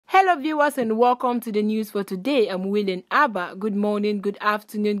Hello viewers and welcome to the news for today. I'm William Abba. Good morning, good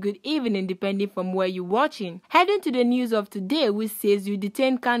afternoon, good evening depending from where you're watching. Heading to the news of today, which says you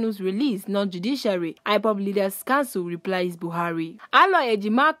detain Kanu's release, not judiciary. IPOB Leaders Council replies Buhari. Aloy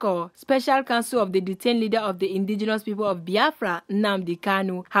Ejimako, Special Counsel of the detained leader of the indigenous people of Biafra, Nnamdi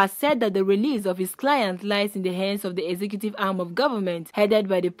Kanu, has said that the release of his client lies in the hands of the executive arm of government headed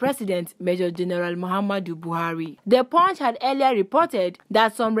by the President, Major General Muhammadu Buhari. The Punch had earlier reported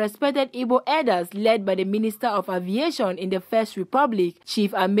that some respected Igbo elders led by the Minister of Aviation in the First Republic,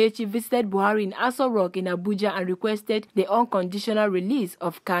 Chief Amechi, visited Buhari in Aso Rock in Abuja and requested the unconditional release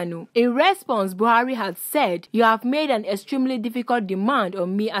of Kanu. In response, Buhari had said, "You have made an extremely difficult demand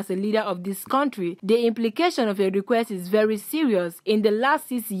on me as a leader of this country. The implication of your request is very serious. In the last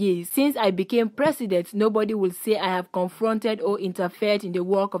 6 years, since I became president, nobody will say I have confronted or interfered in the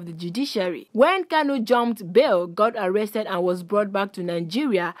work of the judiciary. When Kanu jumped bail, got arrested and was brought back to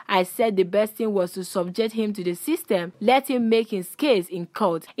Nigeria, I said the best thing was to subject him to the system, let him make his case in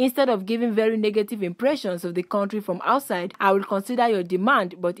court. Instead of giving very negative impressions of the country from outside, I will consider your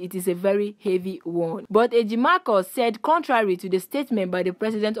demand, but it is a very heavy one." But Ejimako said contrary to the statement by the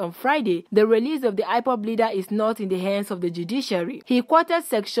president on Friday, the release of the IPOB leader is not in the hands of the judiciary. He quoted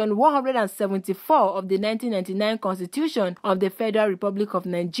section 174 of the 1999 Constitution of the Federal Republic of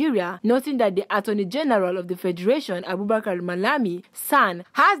Nigeria, noting that the Attorney General of the Federation, Abubakar Malami, SAN,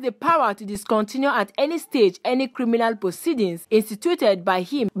 has the power to discontinue at any stage any criminal proceedings instituted by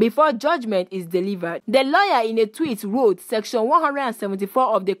him before judgment is delivered. The lawyer in a tweet wrote, "Section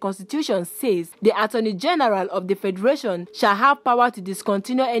 174 of the Constitution says the Attorney General of the Federation shall have power to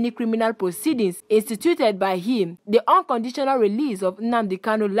discontinue any criminal proceedings instituted by him. The unconditional release of Nnamdi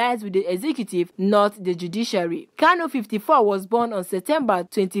Kanu lies with the executive, not the judiciary." Kanu, 54, was born on September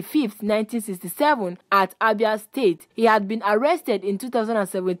 25, 1967 at Abia State. He had been arrested in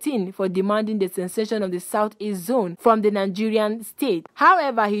 2017 for demanding the cessation of the Southeast Zone from the Nigerian state.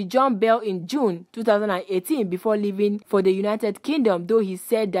 However, he jumped bail in June 2018 before leaving for the United Kingdom, though he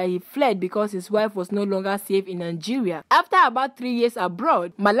said that he fled because his wife was no longer safe in Nigeria. After about 3 years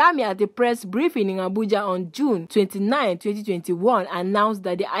abroad, Malami at a press briefing in Abuja on June 29, 2021 announced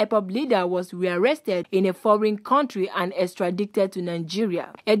that the IPOB leader was rearrested in a foreign country and extradited to Nigeria.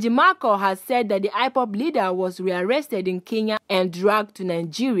 Ejimako has said that the IPOB leader was rearrested in Kenya and dragged to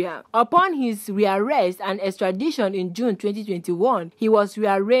Nigeria. Upon his rearrest and extradition in June 2021, he was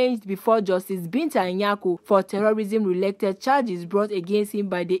rearranged before Justice Binta Nyako for terrorism-related charges brought against him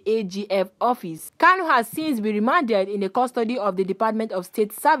by the AGF office. Kanu has since been remanded in the custody of the Department of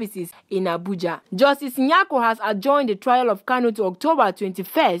State Services in Abuja. Justice Nyako has adjourned the trial of Kanu to October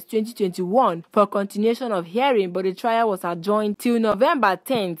 21, 2021 for continuation of hearing, but the trial was adjourned till November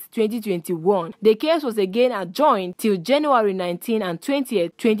 10, 2021. The case was again adjourned till January 19 and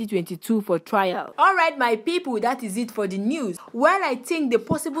 20th, 2022 for trial. Alright my people, that is it for the news. Well, I think the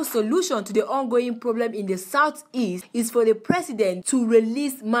possible solution to the ongoing problem in the southeast is for the president to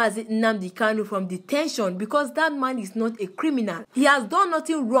release Mazi Nnamdi Kanu from detention, because that man is not a criminal. He has done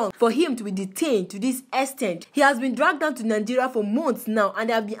nothing wrong for him to be detained to this extent. He has been dragged down to Nigeria for months now and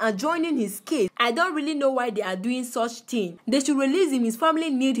they have been adjourning his case. I don't really know why they are doing such thing. They should release him. His family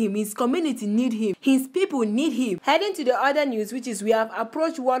need him. His community need him. His people need him. Heading to the other news, which is we have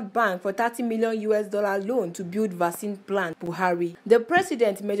approached World Bank for $30 million loan to build vaccine plant. Buhari. The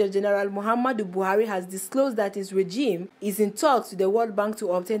President, Major General Muhammadu Buhari, has disclosed that his regime is in talks with the World Bank to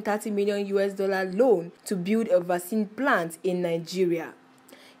obtain $30 million loan to build a vaccine plant in Nigeria.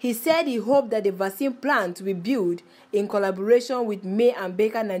 He said he hoped that the vaccine plant to be built in collaboration with May and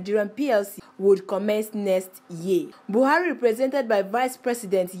Baker Nigerian PLC would commence next year. Buhari, represented by Vice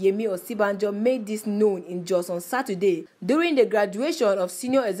President Yemi Osibanjo, made this known in Jos on Saturday during the graduation of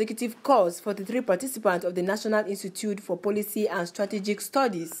Senior Executive Course 43 participants of the National Institute for Policy and Strategic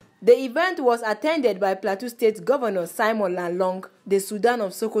Studies. The event was attended by Plateau State Governor Simon Lalong, the Sultan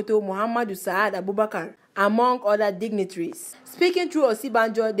of Sokoto Muhammadu Saad Abubakar, among other dignitaries. Speaking through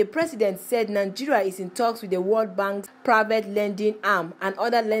Osibanjo, the president said Nigeria is in talks with the World Bank's private lending arm and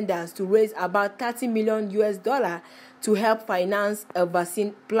other lenders to raise about $30 million to help finance a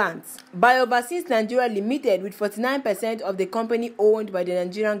vaccine plant. BioVaccines Nigeria Limited, with 49% of the company owned by the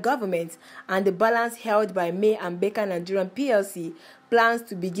Nigerian government and the balance held by May and Baker Nigerian PLC, plans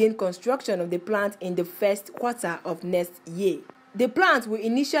to begin construction of the plant in the first quarter of next year. The plant will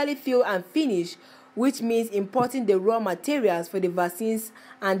initially fill and finish, which means importing the raw materials for the vaccines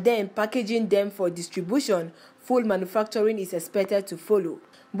and then packaging them for distribution. Full manufacturing is expected to follow.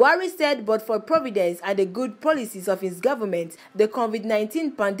 Buhari said but for providence and the good policies of his government, the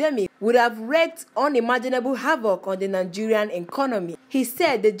COVID-19 pandemic would have wreaked unimaginable havoc on the Nigerian economy. He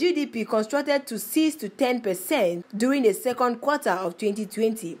said the GDP constructed to 6 to 10% during the second quarter of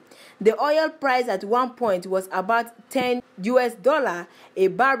 2020. The oil price at one point was about $10 a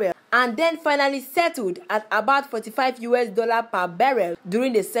barrel and then finally settled at about $45 per barrel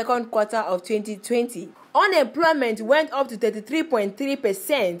during the second quarter of 2020. Unemployment went up to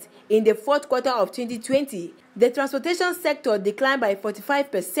 33.3% in the fourth quarter of 2020. The transportation sector declined by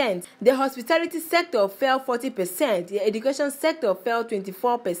 45%, the hospitality sector fell 40%, the education sector fell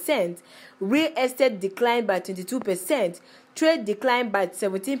 24%, real estate declined by 22%, trade declined by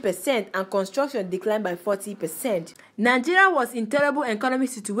 17%, and construction declined by 40%. Nigeria was in terrible economic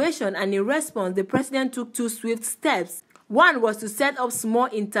situation, and in response, the president took two swift steps. One was to set up small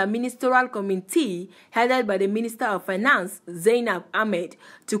interministerial committee headed by the Minister of Finance, Zainab Ahmed,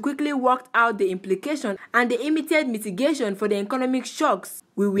 to quickly work out the implications and the immediate mitigation for the economic shocks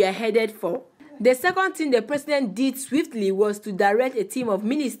we were headed for. The second thing the president did swiftly was to direct a team of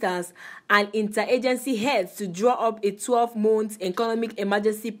ministers and interagency heads to draw up a 12-month economic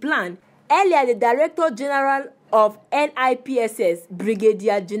emergency plan. Earlier, the Director General of NIPSS,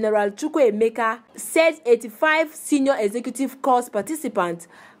 Brigadier General Chukwuemeka, said 85 senior executive course participants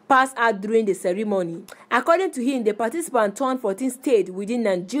passed out during the ceremony. According to him, the participants turned 14 states within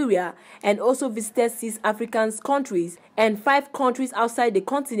Nigeria and also visited 6 African countries and 5 countries outside the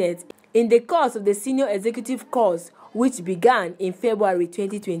continent in the course of the senior executive course, which began in February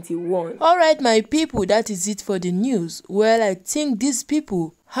 2021. Alright my people, that is it for the news. Well, I think these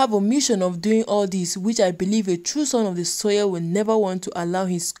people have a mission of doing all this, which I believe a true son of the soil will never want to allow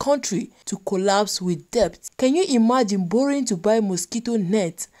his country to collapse with debt. Can you imagine borrowing to buy mosquito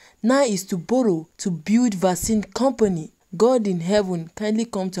net? Now is to borrow to build vaccine company. God in heaven, kindly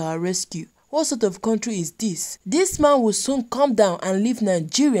come to our rescue. What sort of country is this? This man will soon come down and leave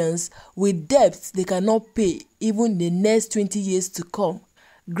Nigerians with debts they cannot pay even the next 20 years to come.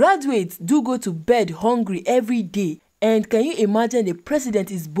 Graduates do go to bed hungry every day. And can you imagine the president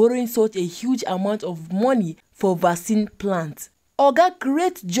is borrowing such a huge amount of money for vaccine plants? Oga,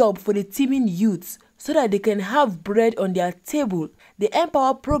 create job for the teeming youths so that they can have bread on their table. The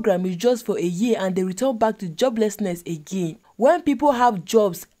Empower program is just for a year and they return back to joblessness again. When people have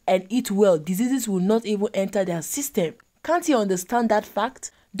jobs and eat well, diseases will not even enter their system. Can't you understand that fact?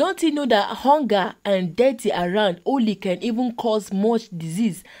 Don't you know that hunger and dirty around only can even cause much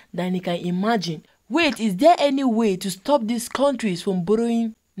disease than you can imagine? Wait, is there any way to stop these countries from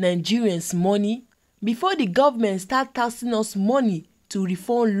borrowing Nigerians money? Before the government start taxing us money to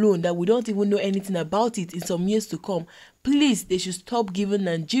refund loan that we don't even know anything about it in some years to come, please, they should stop giving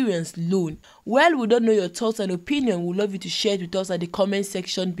Nigerians loan. Well, we don't know your thoughts and opinion. We'd love you to share it with us at the comment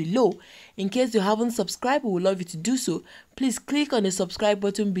section below. In case you haven't subscribed, we would love you to do so. Please click on the subscribe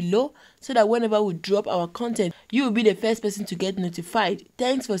button below so that whenever we drop our content, you will be the first person to get notified.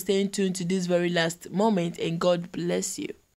 Thanks for staying tuned to this very last moment and God bless you.